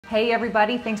Hey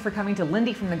everybody, thanks for coming to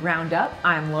Lindy from the Ground Up.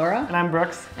 I'm Laura. And I'm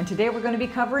Brooks. And today we're going to be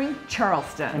covering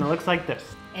Charleston. And it looks like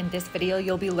this. In this video,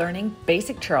 you'll be learning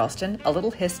basic Charleston, a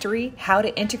little history, how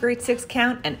to integrate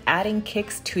 6-count, and adding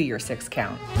kicks to your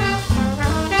 6-count.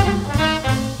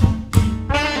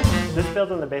 This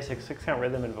builds on the basic 6-count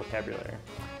rhythm and vocabulary.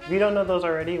 If you don't know those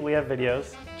already, we have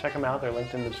videos. Check them out, they're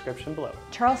linked in the description below.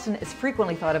 Charleston is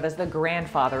frequently thought of as the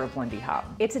grandfather of Lindy Hop.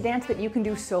 It's a dance that you can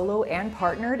do solo and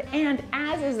partnered, and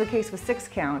as is the case with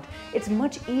 6-count, it's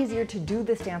much easier to do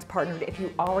this dance partnered if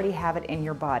you already have it in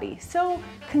your body. So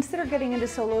consider getting into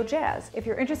solo jazz. If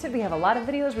you're interested, we have a lot of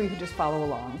videos where you can just follow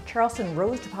along. Charleston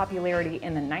rose to popularity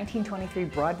in the 1923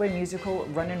 Broadway musical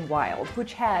Runnin' Wild,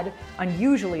 which had,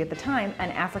 unusually at the time,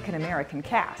 an African-American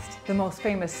cast. The most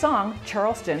famous song,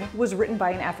 Charleston, was written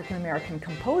by an African-American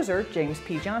composer, James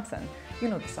P. Johnson. You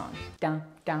know the song. Down,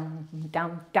 down,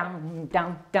 down, down,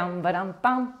 down, down, ba-dum,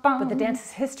 bum, bum. But the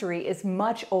dance's history is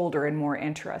much older and more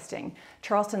interesting.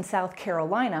 Charleston, South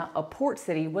Carolina, a port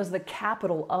city, was the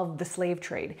capital of the slave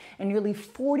trade, and nearly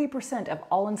 40% of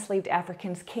all enslaved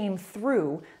Africans came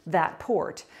through that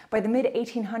port. By the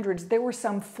mid-1800s, there were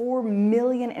some 4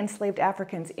 million enslaved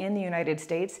Africans in the United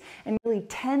States, and nearly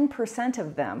 10%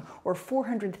 of them, or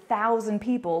 400,000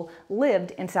 people,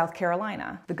 lived in South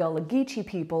Carolina. The Gullah Geechee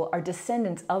people are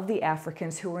descendants of the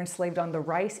Africans who were enslaved on the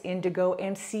rice, indigo,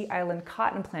 and Sea Island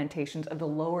cotton plantations of the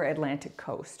lower Atlantic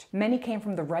coast. Many came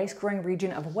from the rice-growing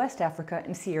region of West Africa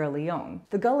and Sierra Leone.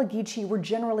 The Gullah Geechee were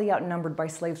generally outnumbered by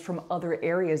slaves from other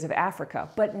areas of Africa,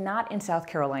 but not in South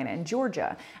Carolina and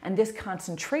Georgia, and this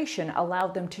concentration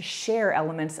allowed them to share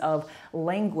elements of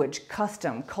language,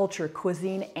 custom, culture,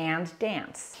 cuisine, and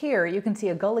dance. Here you can see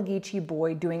a Gullah Geechee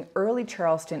boy doing early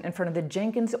Charleston in front of the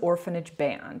Jenkins Orphanage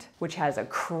Band, which has a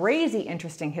crazy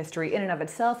interesting history in and of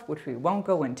itself, which we won't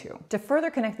go into. To further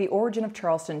connect the origin of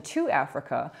Charleston to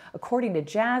Africa, according to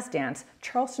jazz dance,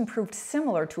 Charleston proved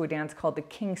similar to a dance called the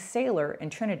King Sailor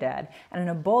in Trinidad and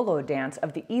an Ebolo dance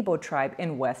of the Igbo tribe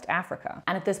in West Africa.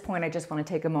 And at this point, I just want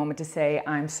to take a moment to say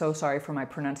I'm so sorry for my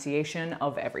pronunciation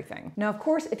of everything. Now, of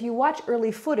course, if you watch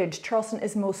early footage, Charleston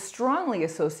is most strongly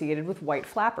associated with white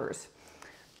flappers.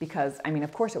 Because, I mean,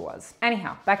 of course it was.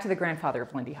 Anyhow, back to the grandfather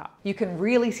of Lindy Hop. You can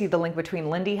really see the link between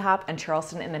Lindy Hop and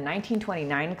Charleston in the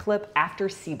 1929 clip After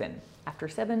Sebin. After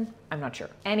 7? I'm not sure.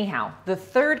 Anyhow, the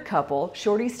third couple,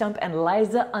 Shorty Stump and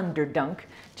Liza Underdunk,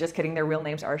 just kidding, their real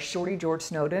names are Shorty George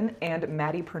Snowden and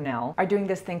Maddie Purnell, are doing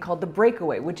this thing called the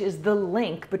breakaway, which is the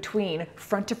link between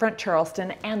front-to-front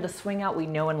Charleston and the swing out we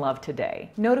know and love today.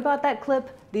 Note about that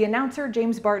clip, the announcer,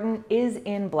 James Barton, is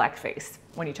in blackface.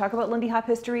 When you talk about Lindy Hop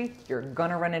history, you're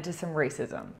gonna run into some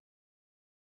racism.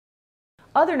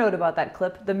 Other note about that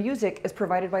clip, the music is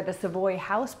provided by the Savoy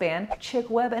house band Chick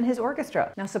Webb and his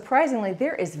orchestra. Now surprisingly,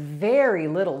 there is very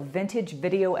little vintage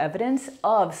video evidence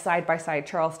of side-by-side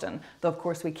Charleston, though of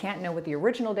course we can't know what the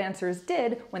original dancers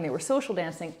did when they were social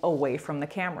dancing away from the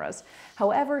cameras.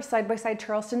 However, side-by-side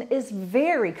Charleston is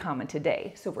very common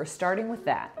today, so we're starting with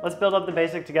that. Let's build up the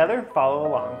basic together, follow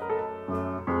along.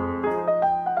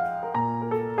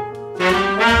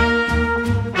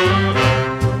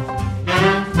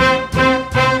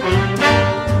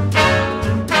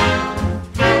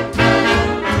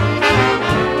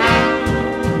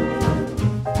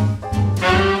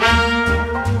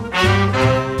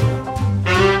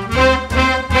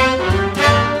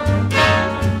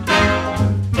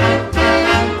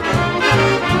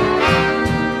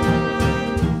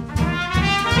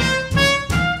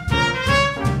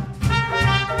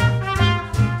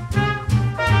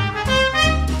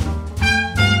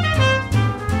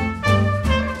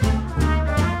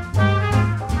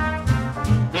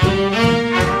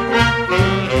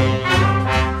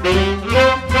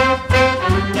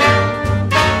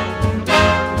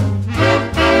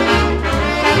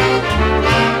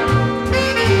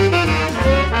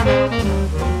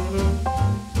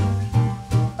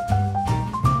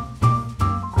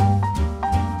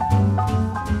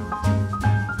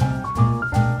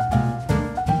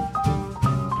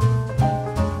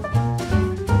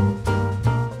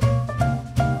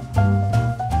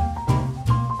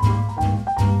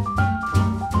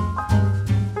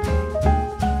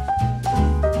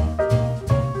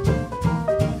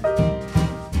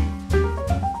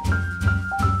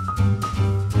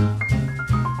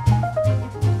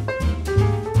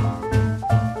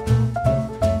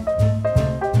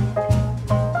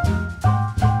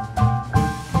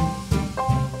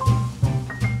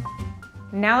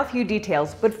 Now a few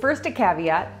details, but first a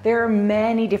caveat, there are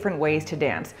many different ways to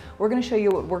dance. We're going to show you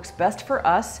what works best for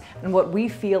us and what we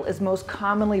feel is most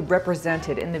commonly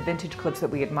represented in the vintage clips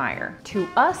that we admire. To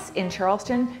us in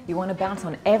Charleston, you want to bounce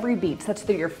on every beat such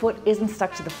that your foot isn't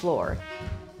stuck to the floor.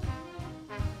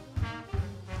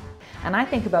 And I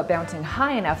think about bouncing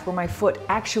high enough where my foot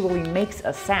actually makes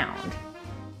a sound.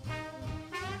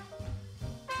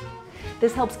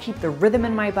 This helps keep the rhythm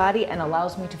in my body and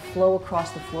allows me to flow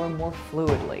across the floor more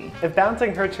fluidly. If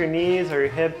bouncing hurts your knees or your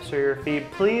hips or your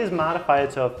feet, please modify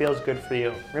it so it feels good for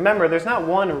you. Remember, there's not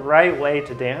one right way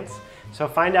to dance, so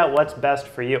find out what's best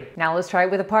for you. Now let's try it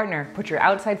with a partner. Put your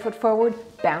outside foot forward,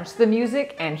 bounce the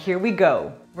music, and here we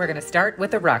go. We're gonna start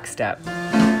with a rock step.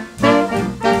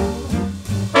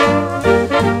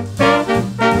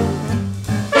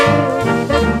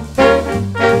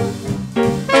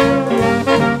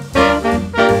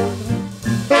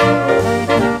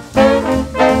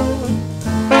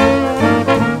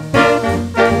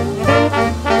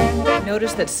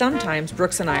 Notice that sometimes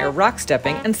Brooks and I are rock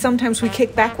stepping and sometimes we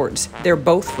kick backwards. They're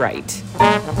both right.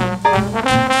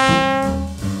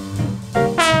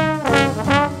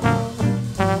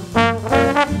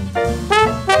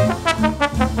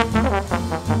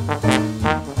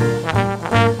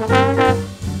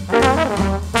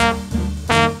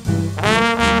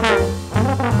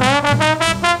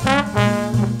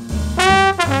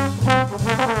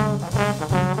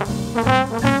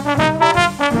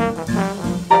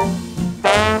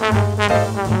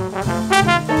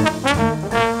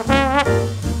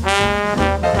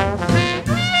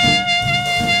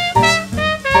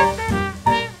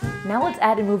 Now let's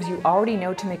add in moves you already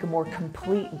know to make a more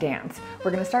complete dance.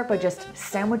 We're going to start by just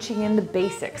sandwiching in the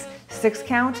basics,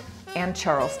 6-count and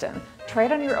Charleston. Try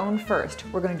it on your own first.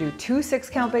 We're going to do 2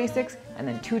 6-count basics, and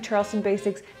then 2 Charleston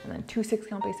basics, and then 2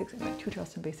 6-count basics, and then 2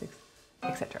 Charleston basics,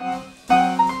 etc.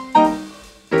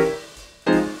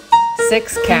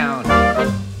 6-count.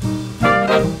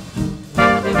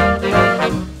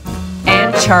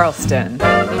 And Charleston.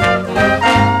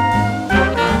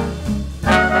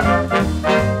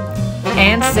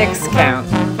 And 6-count.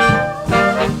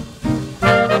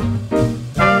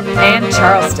 And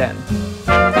Charleston.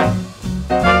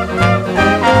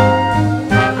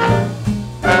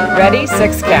 Ready?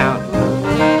 6-count.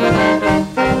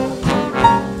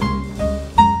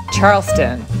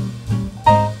 Charleston.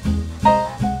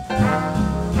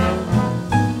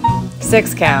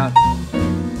 6-count.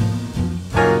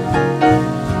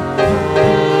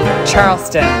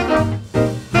 Charleston.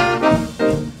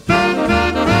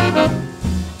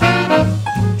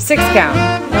 6-count.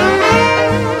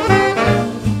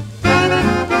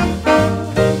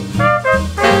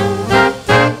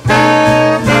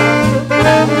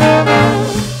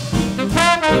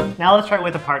 Now let's try it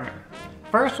with a partner.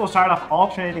 First, we'll start off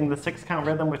alternating the 6-count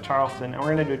rhythm with Charleston, and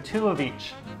we're going to do 2 of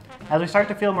each. As we start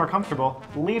to feel more comfortable,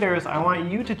 leaders, I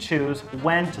want you to choose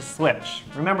when to switch.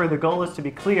 Remember, the goal is to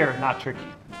be clear, not tricky.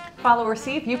 Follow or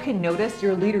see if you can notice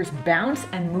your leader's bounce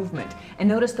and movement, and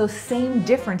notice those same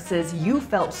differences you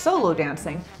felt solo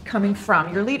dancing coming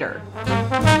from your leader.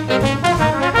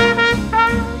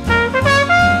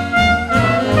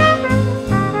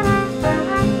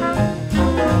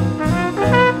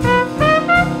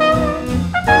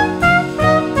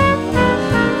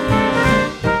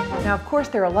 Now, of course,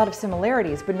 there are a lot of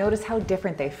similarities, but notice how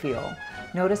different they feel.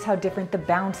 Notice how different the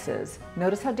bounce is.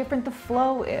 Notice how different the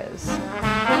flow is.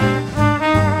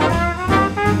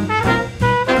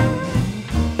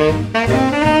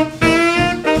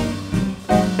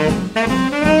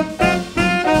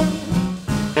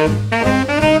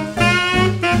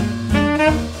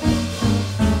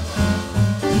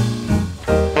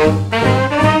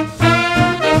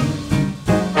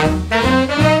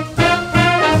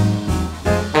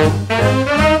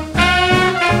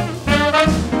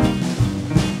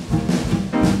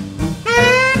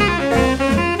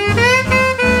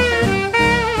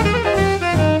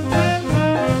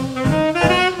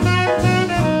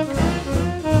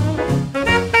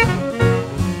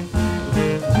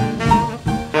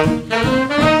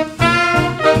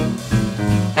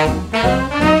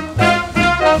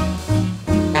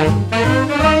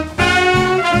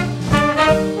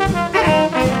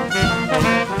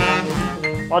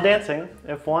 While dancing,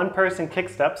 if one person kick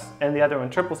steps and the other one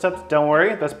triple steps, don't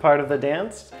worry, that's part of the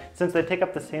dance. Since they take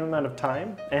up the same amount of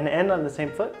time and end on the same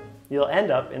foot, you'll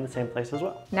end up in the same place as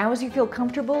well. Now as you feel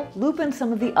comfortable, loop in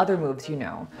some of the other moves you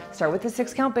know. Start with the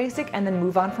 6-count basic and then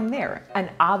move on from there. An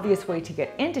obvious way to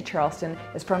get into Charleston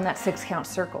is from that 6-count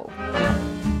circle.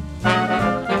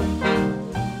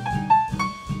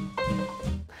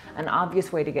 An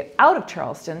obvious way to get out of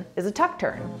Charleston is a tuck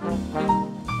turn.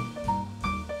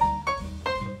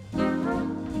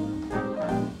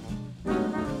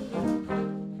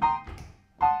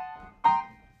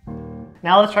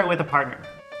 Now let's try it with a partner.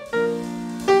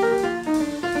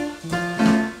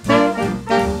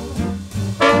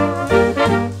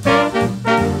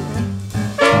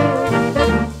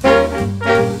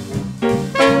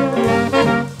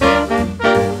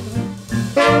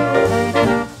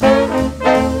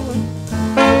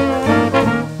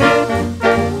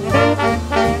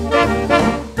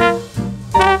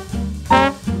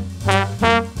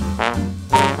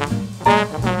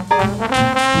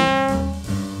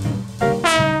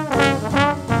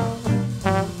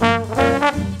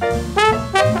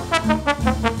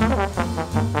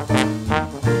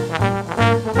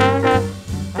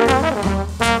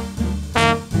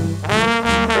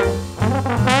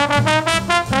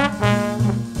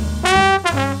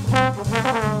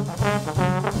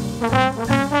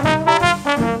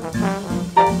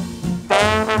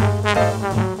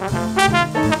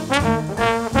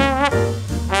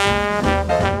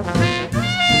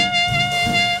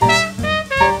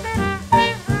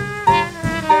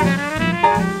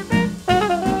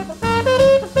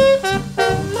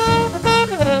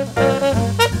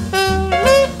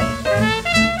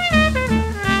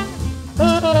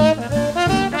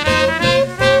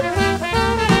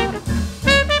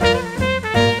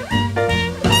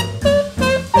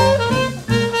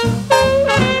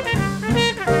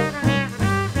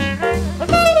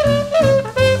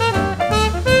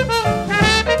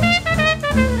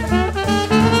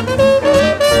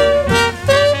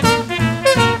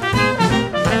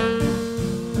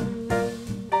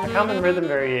 A common rhythm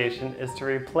variation is to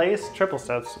replace triple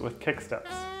steps with kick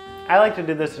steps. I like to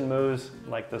do this in moves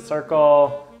like the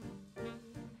circle,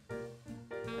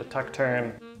 the tuck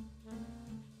turn,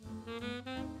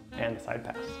 and the side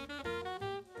pass.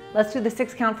 Let's do the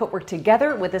 6-count footwork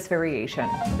together with this variation.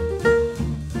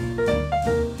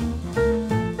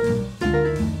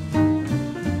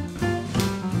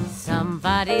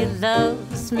 Somebody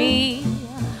loves me,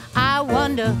 I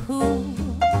wonder who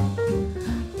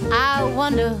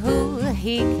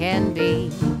he can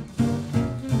be.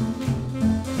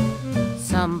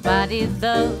 Somebody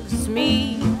loves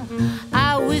me,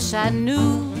 I wish I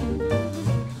knew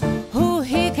who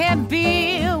he can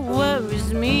be.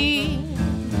 Worries me.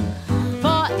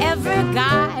 For every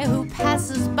guy who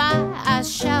passes by, I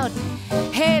shout,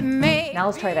 hey mate. Now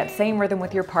let's try that same rhythm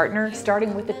with your partner,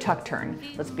 starting with the tuck turn.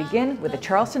 Let's begin with the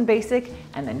Charleston basic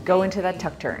and then go into that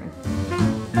tuck turn.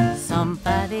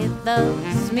 Somebody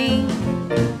loves me,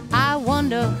 I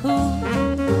wonder who.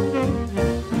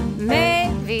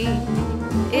 Maybe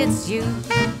it's you.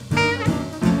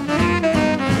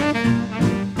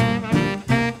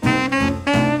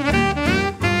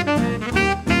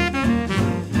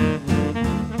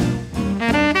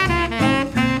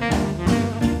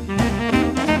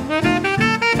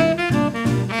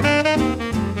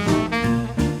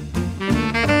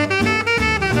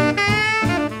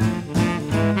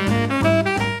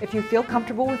 If you feel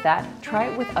comfortable with that, try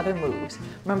it with other moves.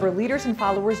 Remember, leaders and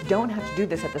followers don't have to do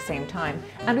this at the same time,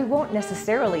 and we won't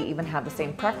necessarily even have the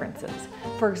same preferences.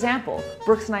 For example,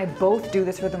 Brooks and I both do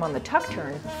this rhythm on the tuck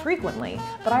turn frequently,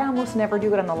 but I almost never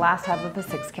do it on the last half of a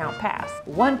 6-count pass.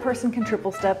 One person can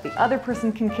triple step, the other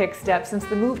person can kick step. Since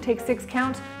the move takes 6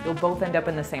 counts, you'll both end up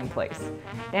in the same place.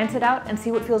 Dance it out and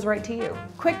see what feels right to you.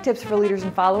 Quick tips for leaders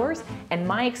and followers. In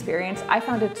my experience, I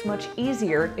found it's much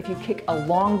easier if you kick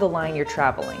along the line you're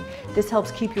traveling. This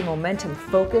helps keep your momentum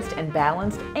focused and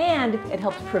balanced, and it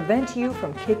helps prevent you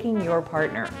from kicking your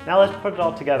partner. Now let's put it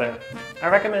all together. I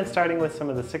recommend starting with some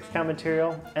of the 6-count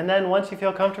material, and then once you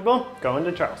feel comfortable, go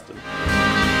into Charleston.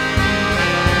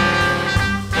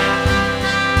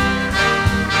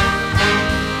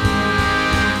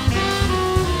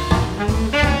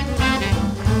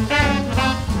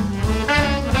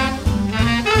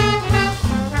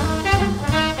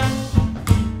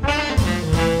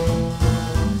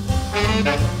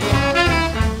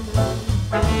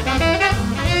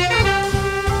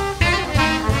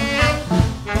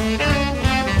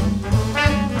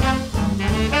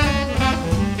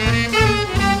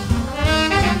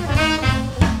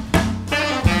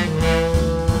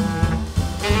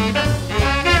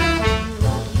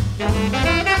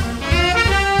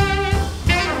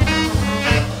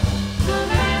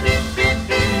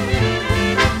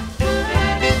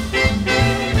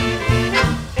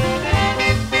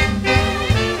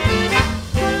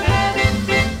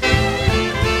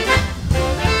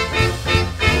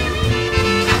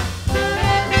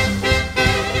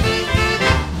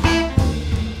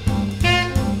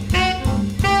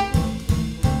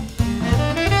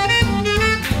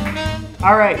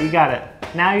 All right, you got it.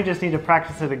 Now you just need to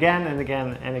practice it again and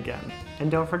again and again. And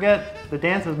don't forget, the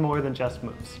dance is more than just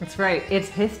moves. That's right. It's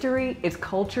history, it's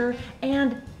culture,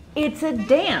 and It's a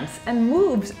dance, and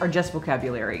moves are just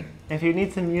vocabulary. If you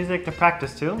need some music to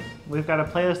practice to, we've got a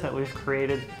playlist that we've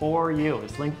created for you.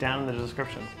 It's linked down in the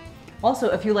description. Also,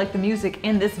 if you like the music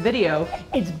in this video,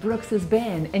 it's Brooks's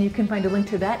band, and you can find a link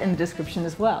to that in the description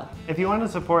as well. If you want to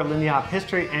support Lindy Hop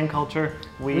history and culture,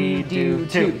 we do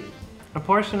too. A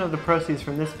portion of the proceeds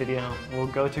from this video will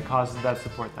go to causes that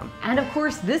support them. And of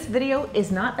course, this video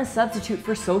is not a substitute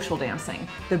for social dancing.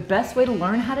 The best way to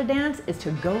learn how to dance is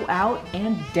to go out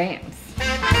and dance.